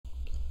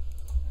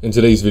In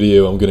today's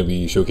video, I'm going to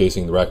be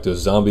showcasing the Rakdos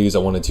zombies. I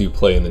wanted to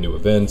play in the new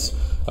events.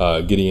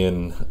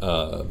 Gideon,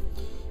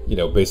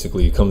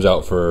 basically comes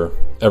out for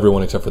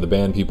everyone except for the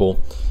band people,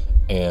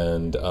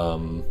 and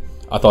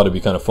I thought it'd be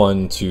kind of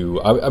fun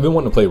to. I've been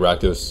wanting to play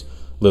Rakdos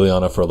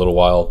Liliana for a little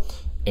while,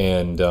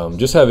 and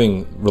just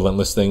having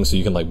relentless things so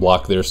you can like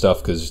block their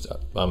stuff, because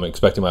I'm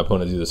expecting my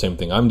opponent to do the same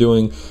thing I'm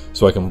doing,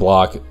 so I can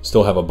block,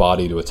 still have a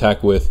body to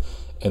attack with,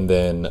 and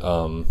then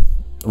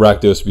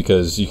Rakdos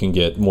because you can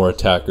get more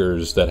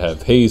attackers that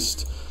have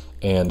haste,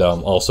 and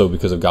also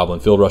because of Goblin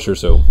Fieldrusher,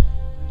 so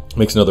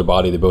makes another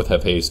body. They both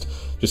have haste.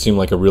 Just seemed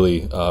like a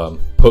really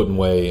potent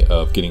way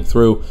of getting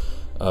through,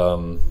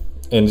 and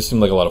just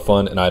seemed like a lot of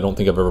fun. And I don't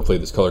think I've ever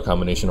played this color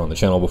combination on the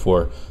channel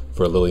before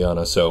for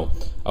Liliana, so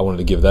I wanted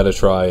to give that a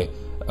try.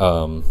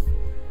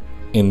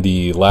 In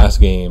the last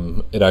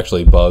game, it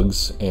actually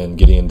bugs and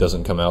Gideon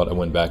doesn't come out. I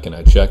went back and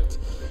I checked.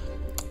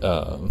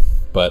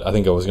 But I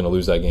think I was going to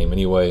lose that game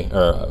anyway,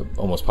 or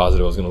almost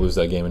positive I was going to lose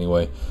that game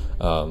anyway.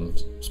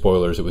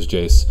 Spoilers, it was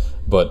Jace.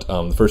 But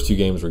the first two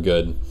games were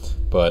good.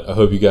 But I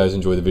hope you guys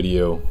enjoy the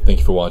video. Thank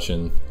you for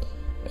watching,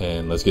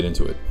 and let's get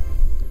into it.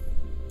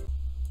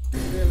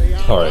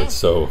 Alright,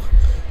 so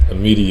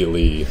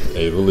immediately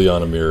a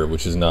Liliana mirror,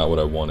 which is not what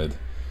I wanted.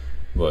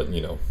 But,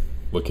 you know,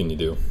 what can you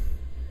do?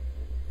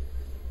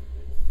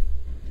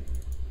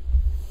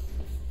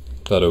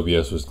 Thought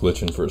OBS was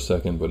glitching for a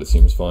second, but it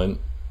seems fine.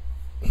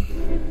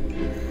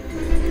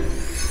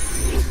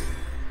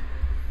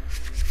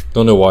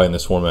 Don't know why in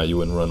this format you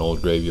wouldn't run Old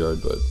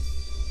Graveyard, but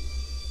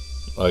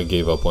I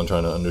gave up on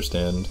trying to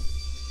understand.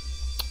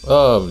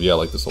 Yeah, I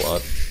like this a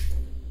lot.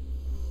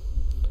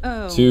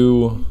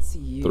 2,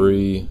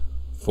 3,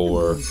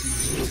 4.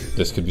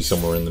 This could be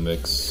somewhere in the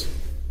mix.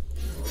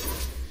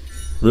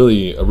 I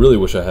really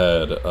wish I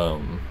had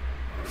a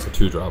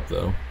 2-drop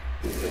though.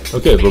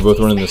 Okay, we're both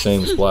running the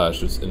same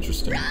splash. It's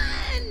interesting.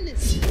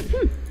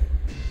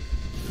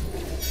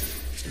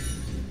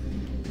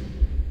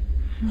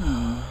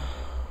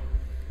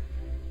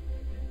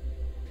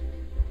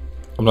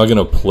 I'm not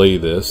gonna play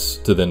this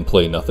to then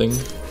play nothing,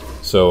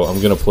 so I'm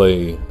gonna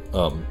play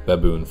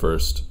Baboon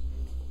first.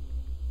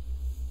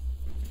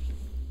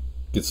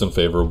 Get some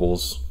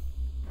favorables.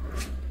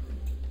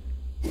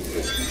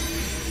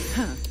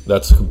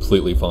 That's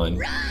completely fine.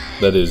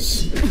 That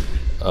is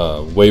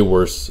way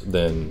worse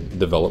than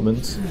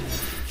development.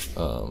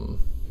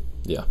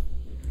 Yeah.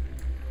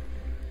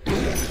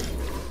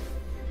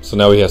 So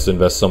now he has to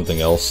invest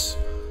something else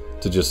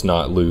to just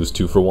not lose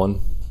 2 for 1.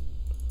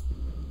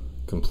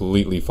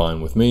 Completely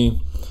fine with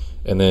me.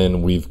 And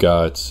then we've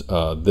got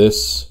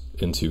this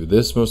into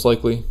this most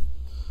likely,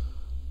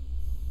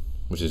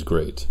 which is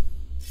great.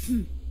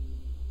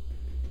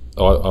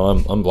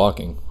 Oh, I'm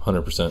blocking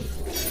 100%.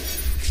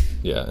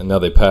 Yeah, and now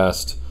they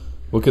passed.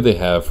 What could they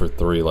have for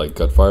 3, like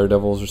Gutfire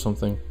Devils or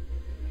something?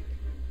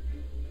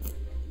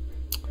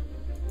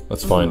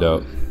 Let's find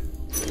out.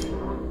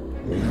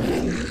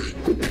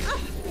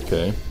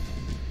 Okay.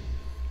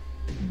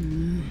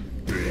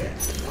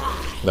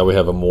 Now we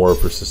have a more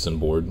persistent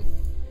board.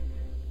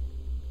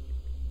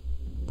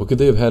 What could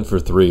they have had for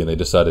 3 and they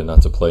decided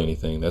not to play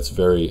anything? That's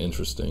very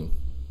interesting.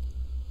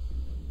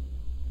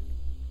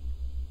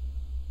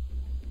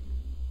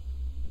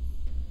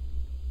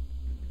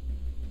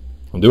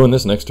 I'm doing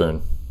this next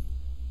turn.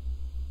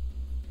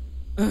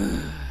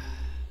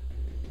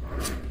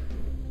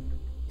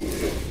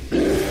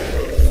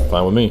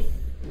 Fine with me.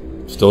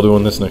 Still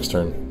doing this next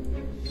turn.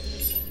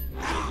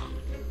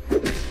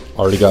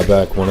 Already got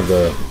back one of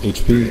the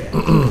HP.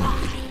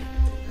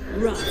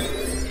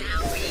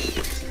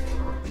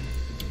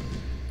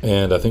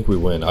 And I think we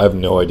win. I have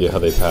no idea how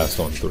they passed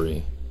on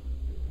 3.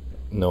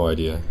 No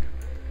idea.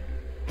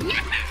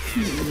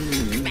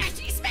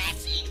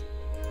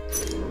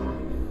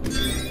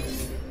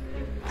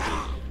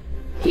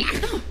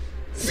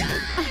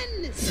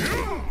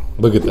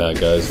 Look at that,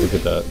 guys. Look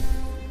at that.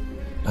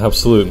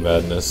 Absolute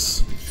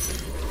madness.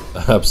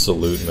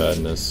 Absolute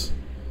madness.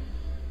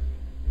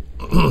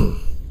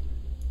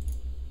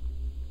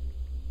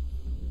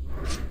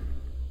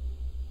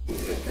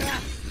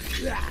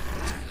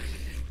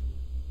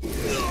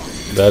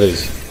 That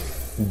is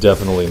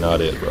definitely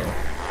not it, bro.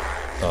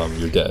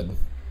 You're dead.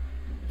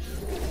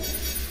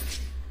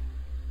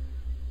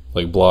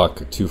 Like block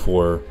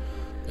 2-4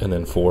 and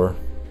then 4.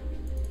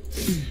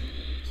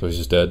 So he's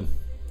just dead.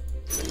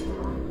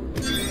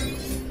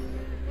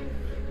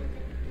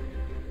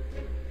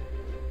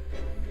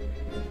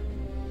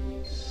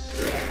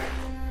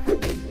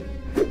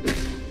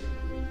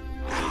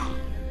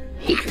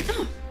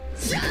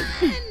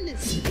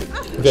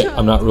 Okay,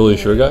 I'm not really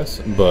sure, guys,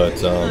 but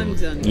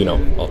you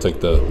know, I'll take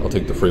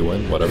the free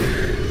win, whatever.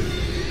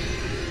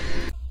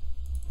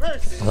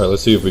 All right,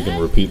 let's see if we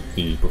can repeat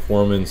the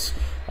performance.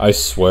 I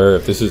swear,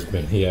 if this is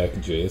Maniac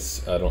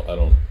Jace, I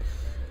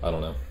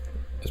don't know.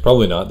 It's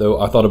probably not though.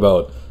 I thought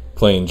about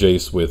playing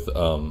Jace with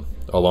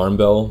Alarm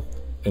Bell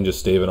and just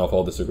staving off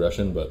all this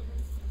aggression, but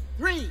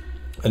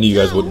I knew you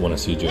guys wouldn't want to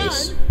see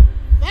Jace.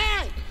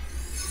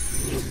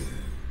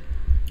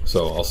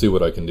 So I'll see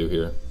what I can do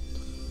here.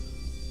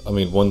 I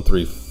mean, 1,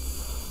 3,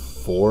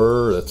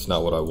 4. That's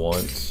not what I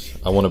want.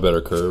 I want a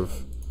better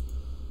curve.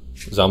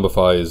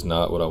 Zombify is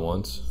not what I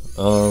want.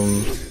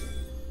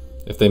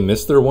 If they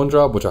miss their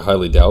 1-drop, which I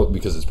highly doubt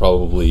because it's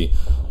probably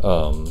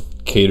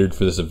catered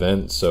for this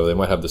event, so they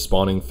might have the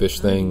spawning fish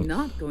thing.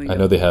 I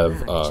know they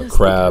have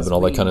crab and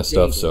all that kind of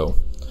stuff, so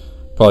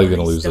probably going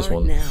to lose this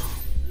one.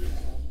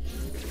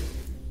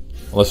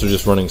 Unless they're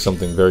just running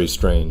something very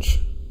strange.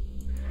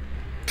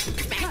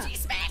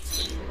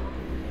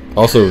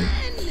 Also,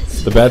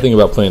 the bad thing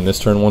about playing this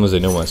turn 1 is they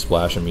know my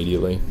splash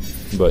immediately,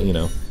 but you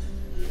know.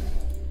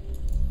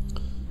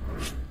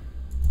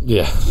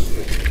 Yeah.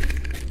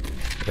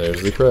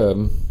 There's the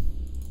crab.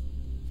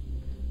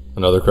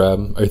 Another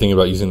crab. Are you thinking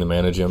about using the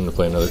mana gem to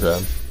play another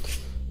crab?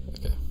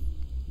 Okay.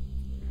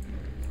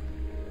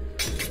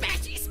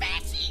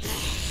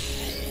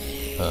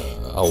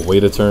 I'll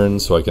wait a turn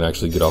so I can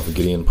actually get off a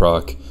Gideon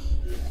proc.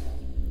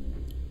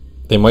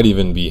 They might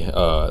even be,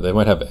 they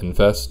might have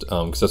Infest,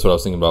 because that's what I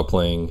was thinking about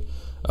playing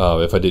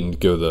if I didn't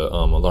go the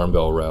alarm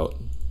bell route.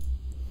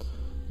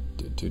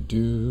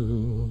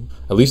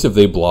 At least if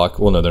they block,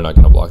 well no, they're not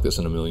going to block this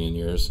in a million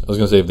years. I was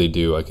going to say if they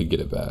do, I could get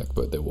it back,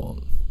 but they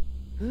won't.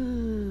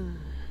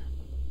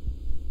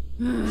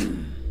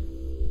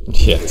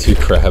 Yeah, 2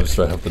 crabs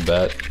right off the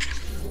bat.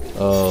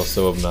 Oh,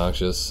 so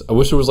obnoxious. I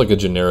wish there was like a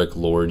generic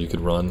lord you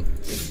could run.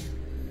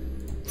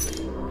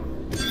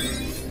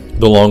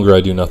 The longer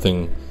I do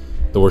nothing,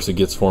 the worse it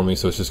gets for me,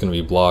 so it's just going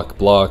to be block,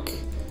 block.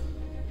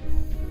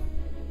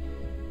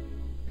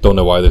 Don't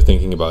know why they're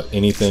thinking about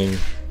anything.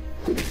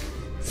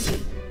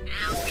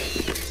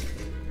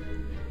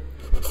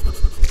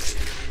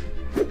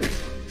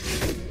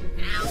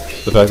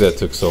 The fact that it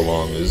took so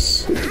long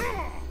is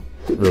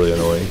really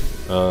annoying.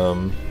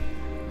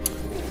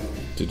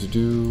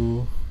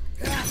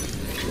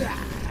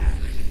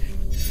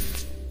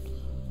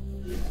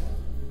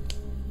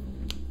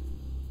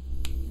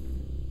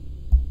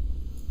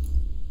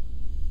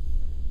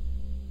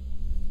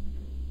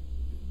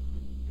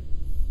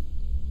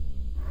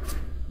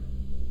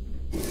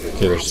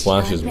 Okay, their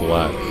splash is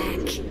black.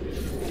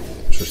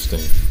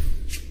 Interesting.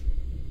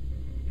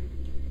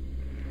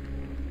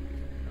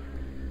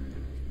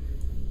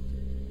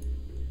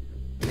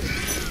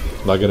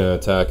 I'm not gonna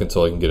attack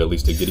until I can get at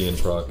least a Gideon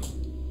proc.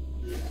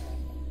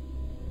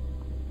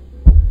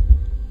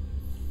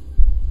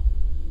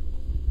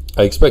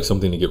 I expect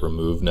something to get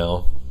removed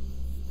now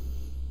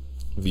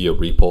via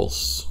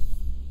repulse.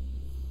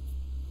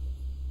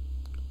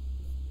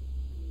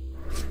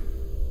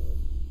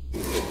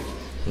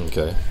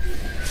 Okay.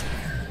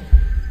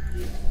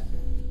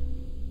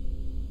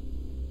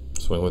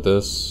 Swing with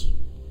this.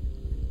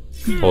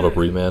 Hold up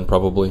remand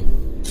probably.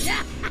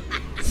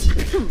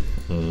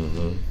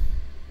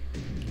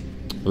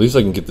 At least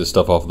I can get this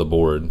stuff off the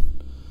board.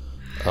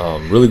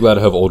 Really glad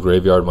to have Old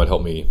Graveyard. Might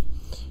help me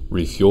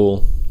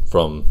refuel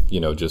from, you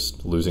know,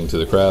 just losing to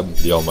the crab,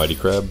 the almighty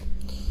crab.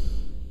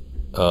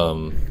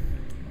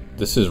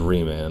 This is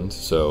remand,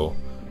 so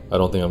I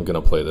don't think I'm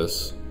gonna play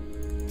this.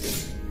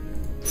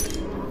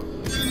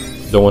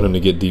 Don't want him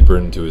to get deeper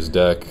into his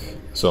deck,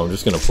 so I'm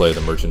just gonna play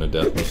the Merchant of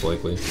Death most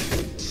likely.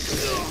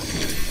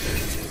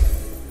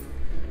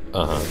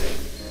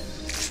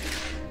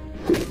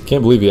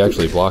 Can't believe he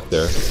actually blocked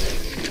there.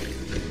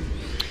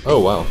 Oh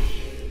wow.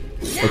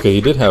 Okay, he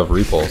did have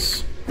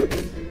repulse.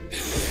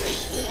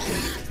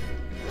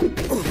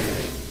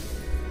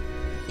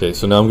 Okay,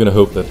 so now I'm gonna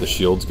hope that the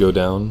shields go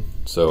down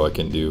so I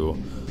can do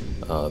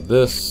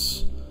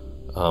this.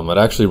 I'd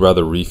actually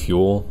rather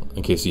refuel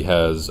in case he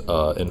has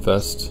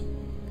Infest,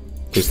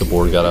 in case the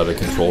board got out of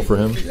control for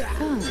him.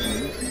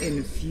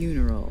 In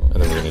funeral.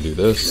 And then we're gonna do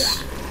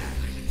this.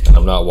 And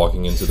I'm not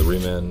walking into the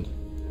remand.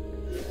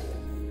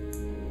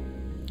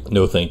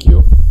 No, thank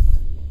you.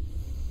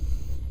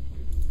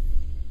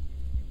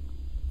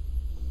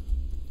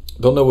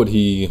 Don't know what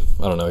he.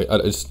 I don't know. I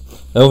don't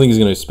think he's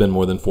gonna spend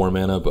more than 4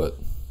 mana, but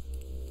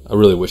I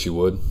really wish he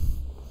would.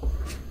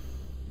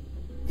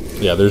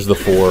 Yeah, there's the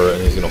 4,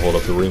 and he's gonna hold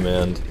up the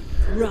remand.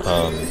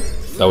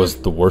 That was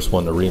the worst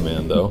one to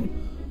remand, though.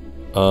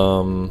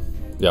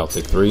 Yeah, I'll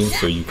take 3,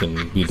 so you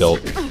can be dealt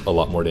a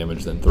lot more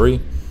damage than 3.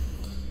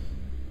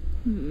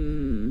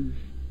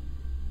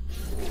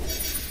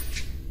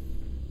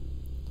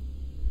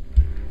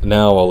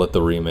 Now I'll let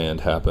the remand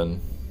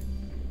happen.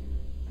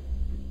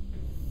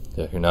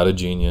 Yeah, you're not a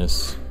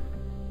genius.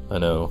 I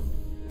know.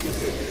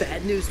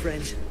 Bad news,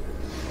 friend.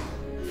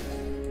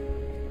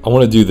 I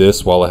want to do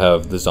this while I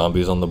have the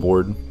zombies on the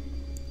board.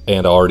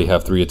 And I already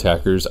have 3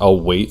 attackers.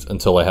 I'll wait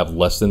until I have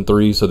less than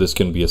 3, so this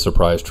can be a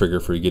surprise trigger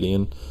for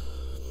Gideon.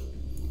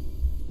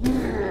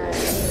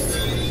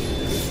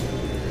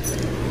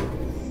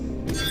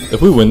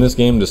 If we win this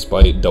game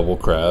despite double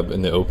crab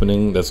in the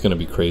opening, that's going to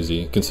be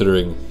crazy,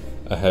 considering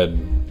I had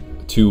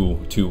two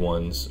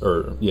ones,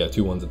 or yeah,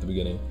 2 ones at the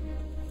beginning.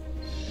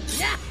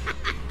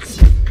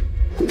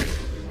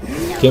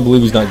 Can't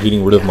believe he's not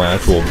getting rid of my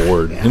actual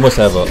board. He must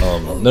have a,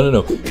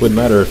 no. Wouldn't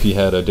matter if he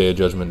had a Day of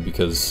Judgment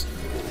because,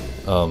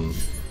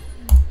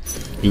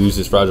 he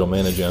loses Fragile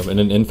Mana Gem. And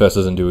then Infest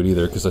doesn't do it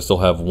either because I still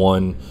have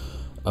 2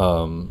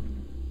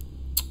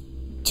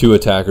 2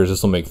 attackers.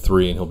 This will make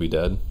 3 and he'll be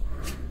dead.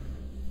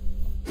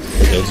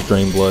 Okay, it's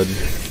Drain Blood.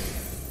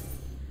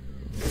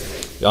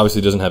 He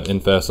obviously doesn't have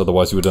Infest,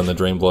 otherwise he would have done the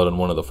Drain Blood on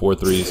one of the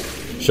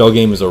 4/3s. Shell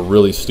Game is a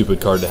really stupid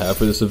card to have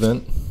for this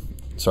event.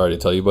 Sorry to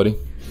tell you, buddy.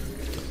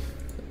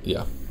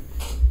 Yeah.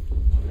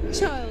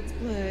 Child's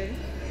play.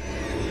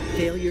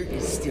 Failure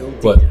is still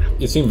data. But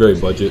it seemed very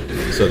budget,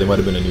 so they might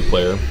have been a new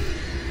player.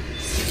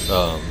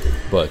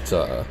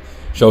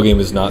 Shell Game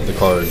is not the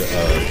card.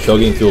 Shell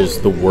Game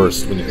feels the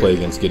worst when you play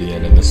against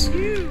Gideon, and this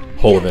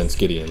whole event's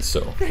Gideon,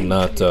 so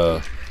not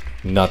the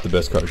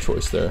best card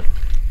choice there.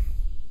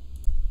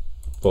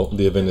 Well,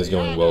 the event is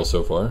going well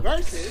so far.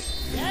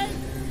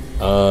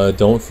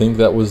 Don't think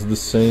that was the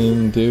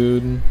same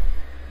dude.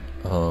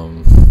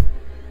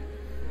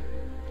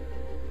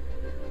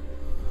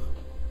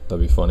 That'd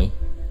be funny.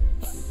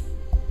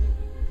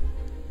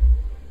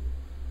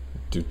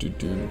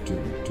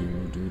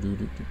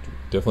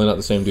 Definitely not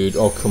the same dude.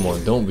 Oh, come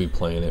on. Don't be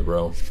playing it,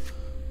 bro.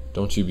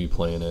 Don't you be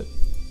playing it.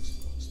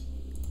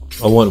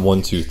 I want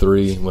 1, 2,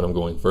 3 when I'm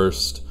going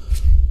first.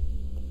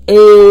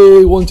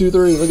 Hey, 1, 2,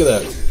 3. Look at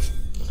that.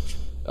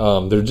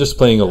 They're just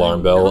playing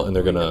Alarm Bell, and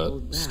they're gonna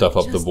stuff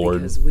up the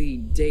board. That's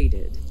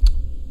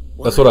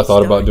what I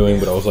thought about doing,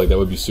 but I was like, that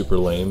would be super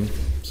lame,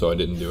 so I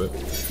didn't do it.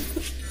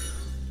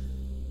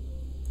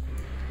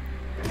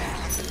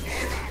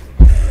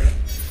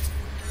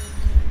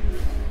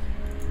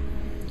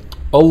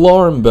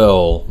 Alarm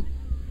Bell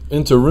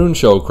into Rune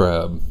Shell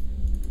Crab.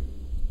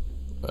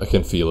 I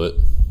can feel it.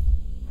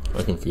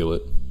 I can feel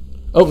it.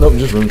 Oh, no,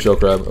 just Rune Shell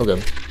Crab.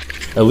 Okay.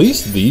 At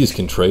least these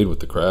can trade with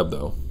the crab,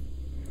 though.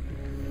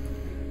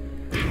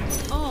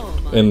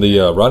 And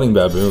the Rotting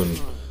Baboon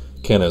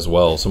can as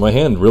well. So my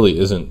hand really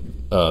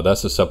isn't that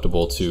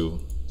susceptible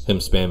to him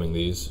spamming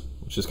these,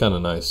 which is kind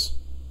of nice.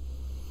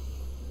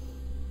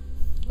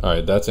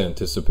 Alright, that's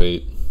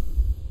Anticipate.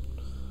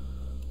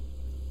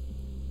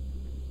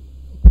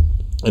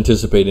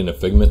 Anticipating a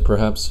Figment,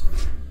 perhaps?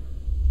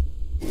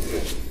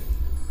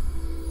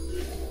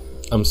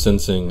 I'm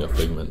sensing a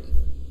Figment.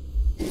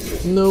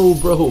 No,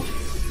 bro.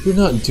 You're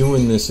not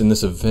doing this in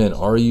this event,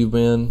 are you,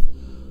 man?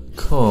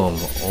 Come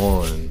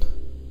on.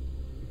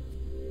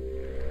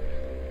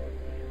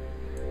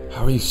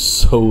 How are you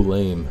so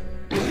lame?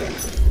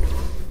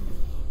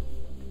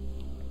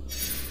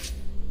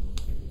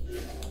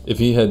 If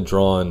he had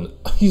drawn...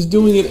 He's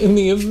doing it in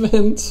the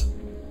event!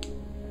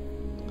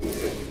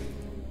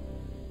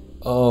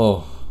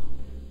 Oh.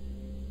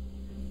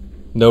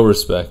 No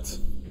respect.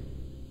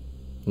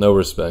 No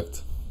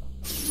respect.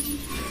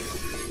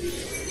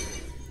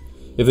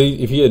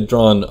 If he had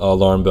drawn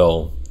Alarm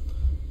Bell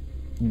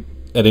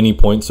at any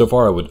point so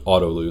far, I would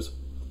auto lose.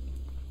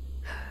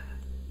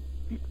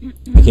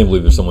 I can't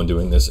believe there's someone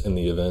doing this in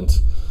the event.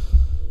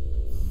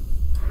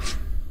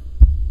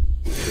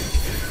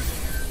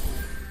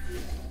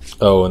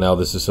 Oh, and now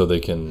this is so they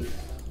can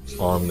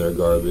arm their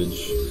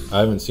garbage. I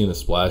haven't seen a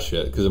splash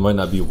yet, because it might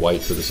not be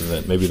white for this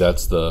event. Maybe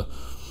that's the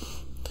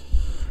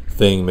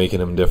thing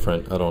making him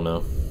different. I don't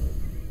know.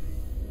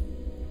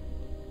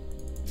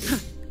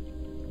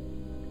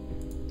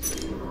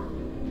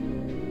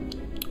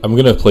 I'm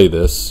gonna play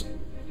this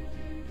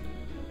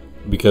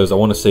because I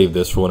want to save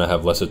this for when I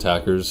have less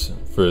attackers.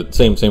 For the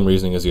same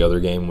reasoning as the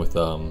other game with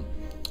the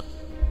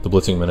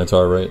Blitzing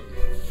Minotaur, right?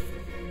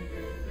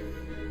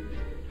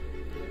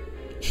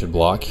 Should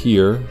block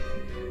here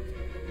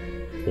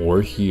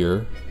or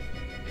here,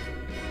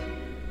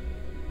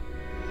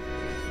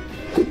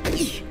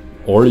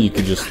 or you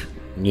could just,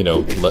 you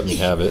know, let me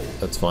have it.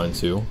 That's fine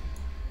too.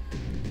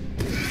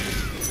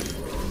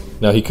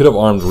 Now he could have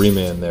armed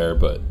Remand there,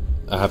 but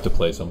I have to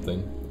play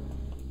something.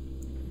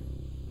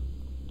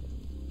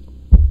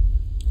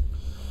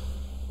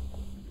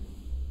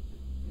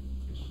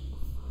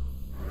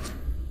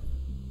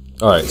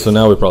 Alright, so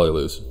now we probably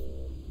lose.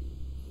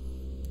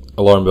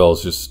 Alarm Bell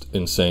is just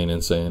insane.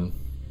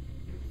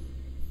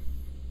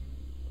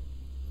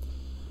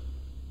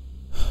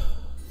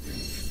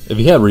 If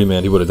he had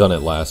Remand, he would have done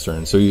it last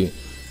turn.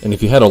 And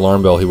if he had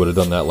Alarm Bell, he would have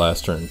done that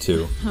last turn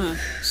too.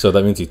 So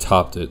that means he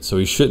topped it. So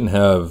he shouldn't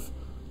have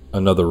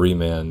another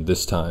Remand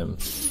this time.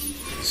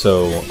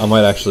 So I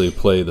might actually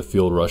play the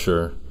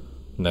Fieldrusher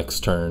next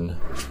turn.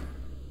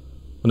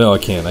 No, I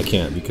can't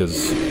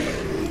because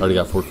I already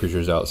got 4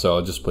 creatures out, so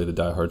I'll just play the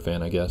Diehard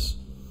Fan, I guess.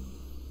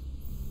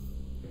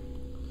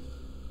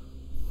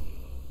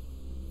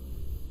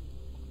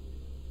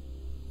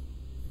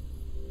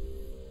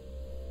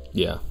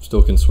 Yeah,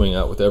 still can swing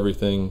out with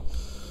everything.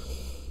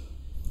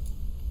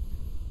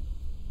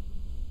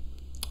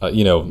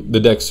 You know, the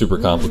deck's super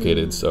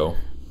complicated, so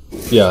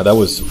yeah, that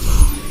was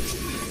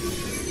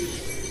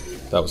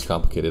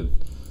complicated.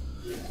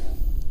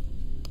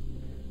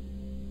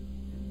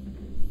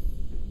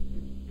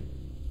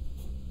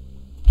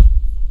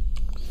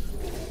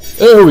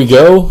 There we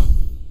go.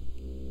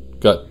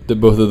 Got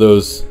both of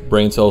those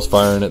brain cells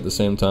firing at the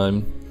same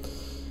time.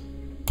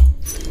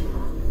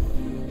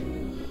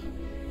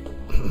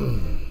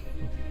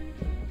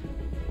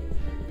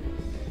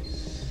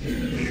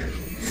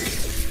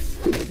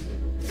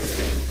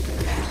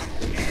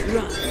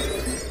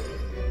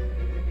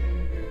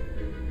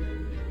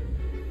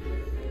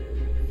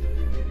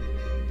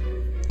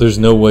 There's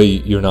no way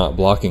you're not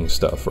blocking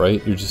stuff,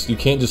 right? You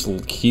can't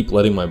just keep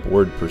letting my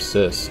board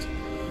persist.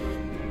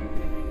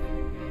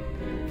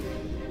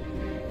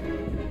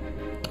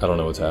 I don't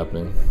know what's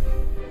happening.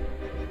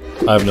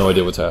 I have no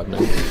idea what's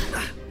happening.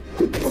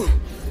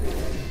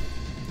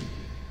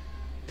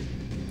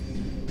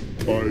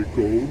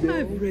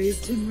 I've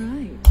raised him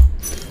right.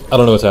 I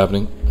don't know what's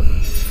happening.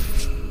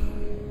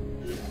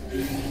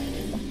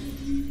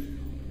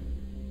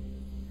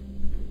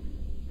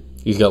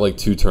 He's got like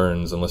 2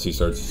 turns unless he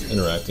starts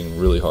interacting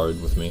really hard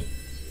with me,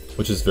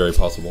 which is very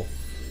possible.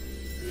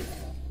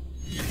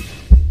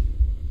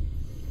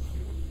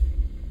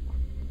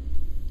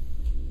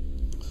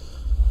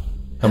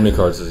 How many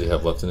cards does he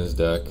have left in his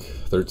deck?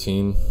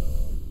 13.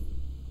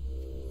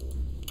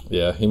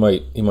 Yeah, he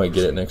might get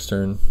it next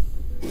turn.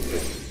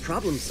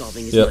 Problem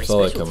solving is yep,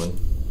 saw that coming.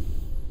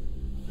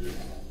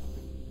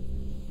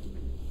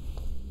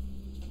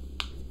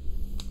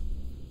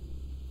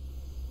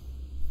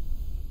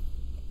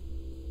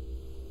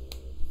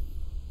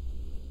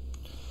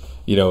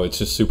 You know, it's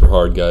just super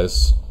hard,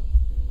 guys.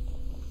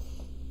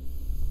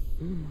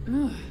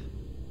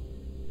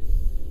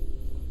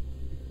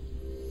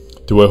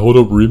 Do I hold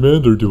up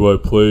Remand or do I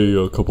play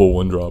a couple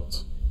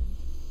 1-drops?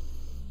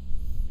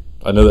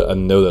 I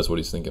know that's what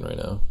he's thinking right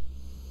now.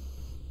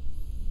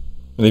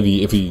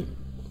 Maybe if he...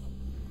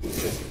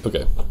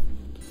 Okay.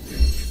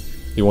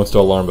 He wants to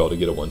alarm bell to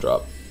get a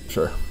 1-drop.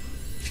 Sure.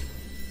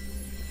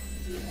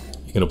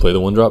 You gonna play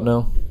the 1-drop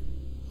now?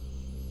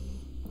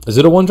 Is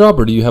it a 1-drop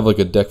or do you have like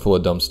a deck full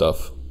of dumb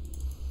stuff?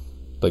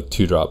 Like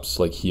 2-drops,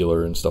 like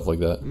healer and stuff like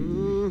that?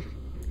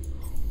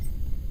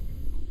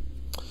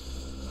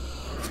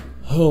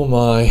 Oh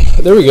my.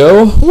 There we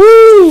go.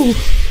 Woo!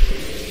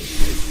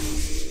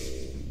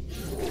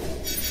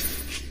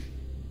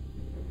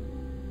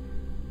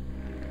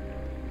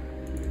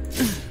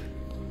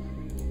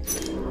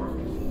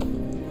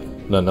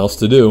 Nothing else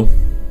to do.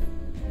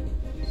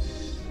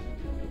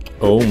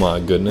 Oh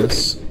my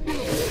goodness.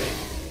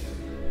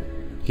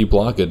 He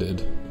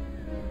blockaded.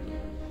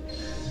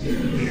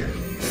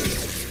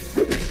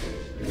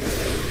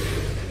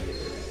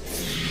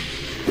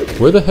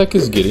 Where the heck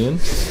is Gideon?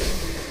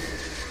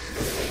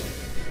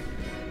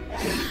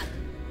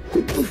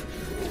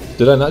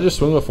 Did I not just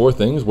swing with 4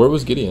 things? Where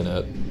was Gideon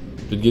at?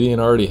 Did Gideon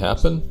already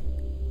happen?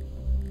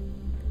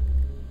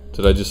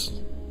 Did I just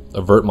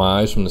avert my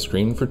eyes from the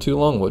screen for too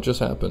long? What just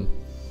happened?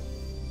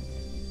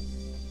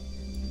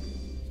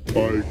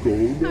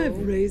 I've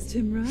raised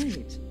him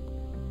right.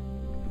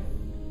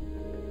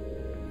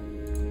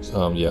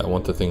 Yeah, I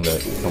want the thing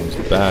that comes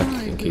back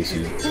in case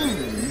he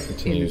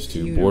continues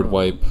to board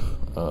wipe.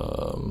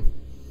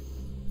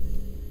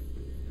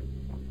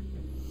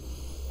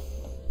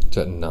 It's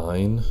at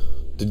 9.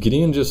 Did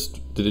Gideon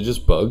did it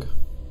just bug?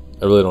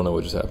 I really don't know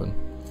what just happened.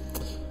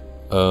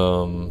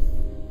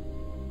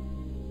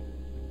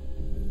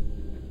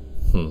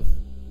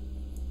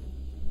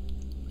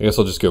 I guess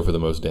I'll just go for the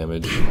most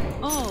damage.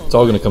 It's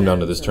all going to come down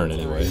to this turn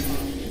anyway.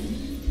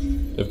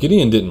 If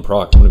Gideon didn't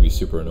proc, I'm going to be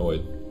super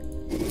annoyed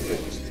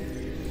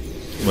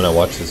when I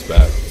watch this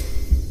back.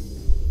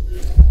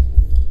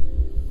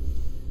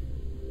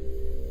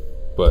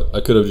 But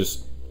I could have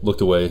just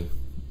looked away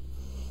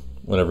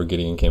whenever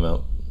Gideon came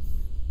out.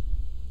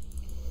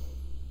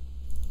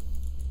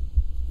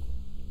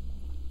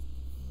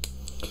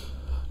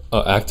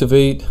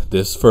 Activate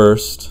this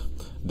first,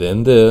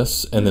 then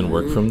this, and then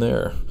work from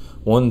there.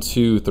 1,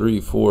 2, 3,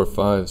 4,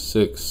 5,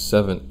 6,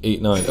 7,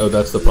 8, 9. Oh,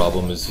 that's the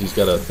problem, is he's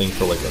got a thing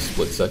for like a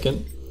split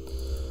second.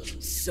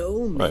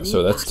 So many Alright,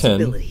 so that's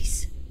 10.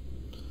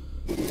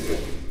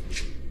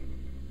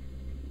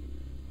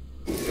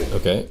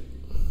 Okay.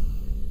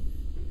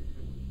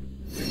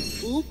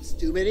 Oops,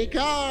 too many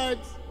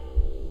cards.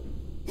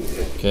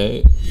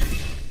 Okay.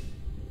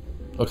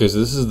 Okay, so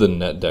this is the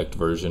net decked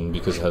version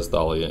because it has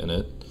Thalia in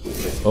it.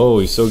 Oh,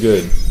 he's so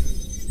good.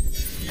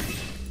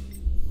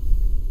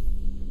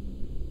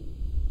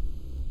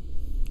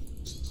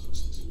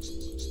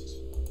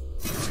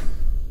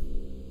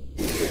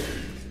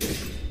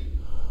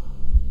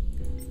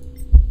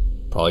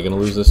 Probably gonna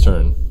lose this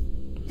turn.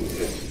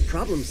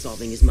 Problem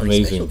solving is my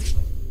amazing. Specialty.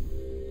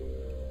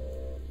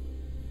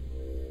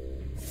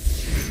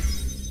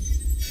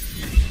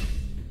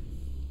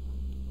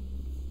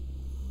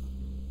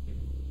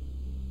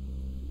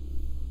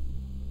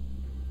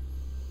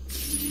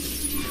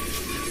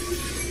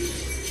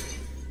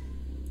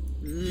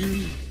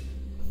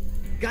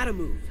 Gotta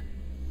move.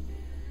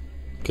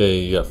 Okay,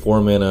 you got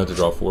 4 mana to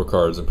draw 4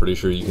 cards. I'm pretty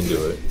sure you can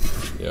do it.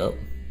 Yep.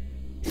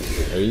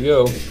 There you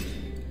go.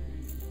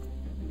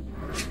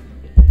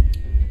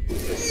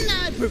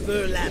 I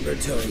prefer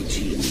laboratory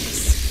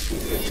genius.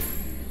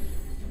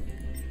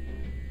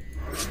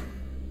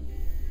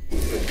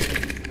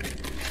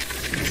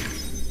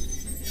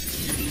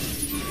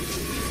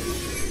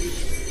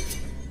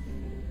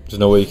 There's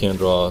no way you can't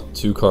draw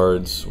 2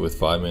 cards with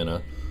 5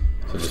 mana.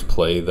 So just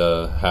play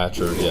the hatch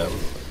or, yeah,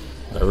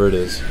 whatever it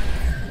is.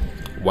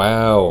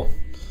 Wow.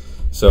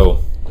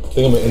 So, I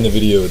think I'm going to end the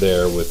video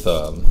there with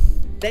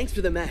Thanks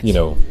for the match. you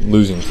know,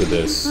 losing to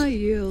this I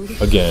yield.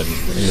 again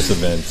in this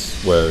event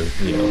where,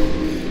 you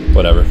know,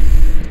 whatever.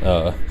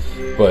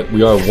 But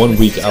we are 1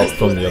 week out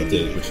from the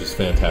update, which is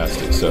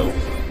fantastic. So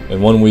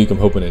in 1 week, I'm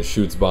hoping it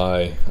shoots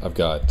by. I've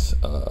got,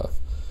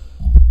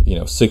 you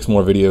know, 6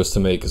 more videos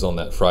to make, because on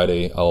that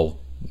Friday,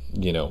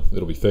 you know,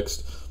 it'll be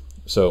fixed.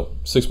 So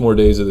 6 more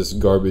days of this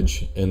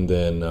garbage, and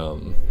then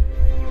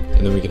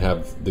we can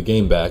have the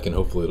game back, and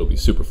hopefully it'll be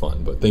super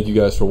fun. But thank you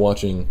guys for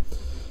watching,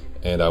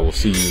 and I will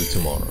see you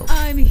tomorrow.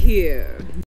 I'm here.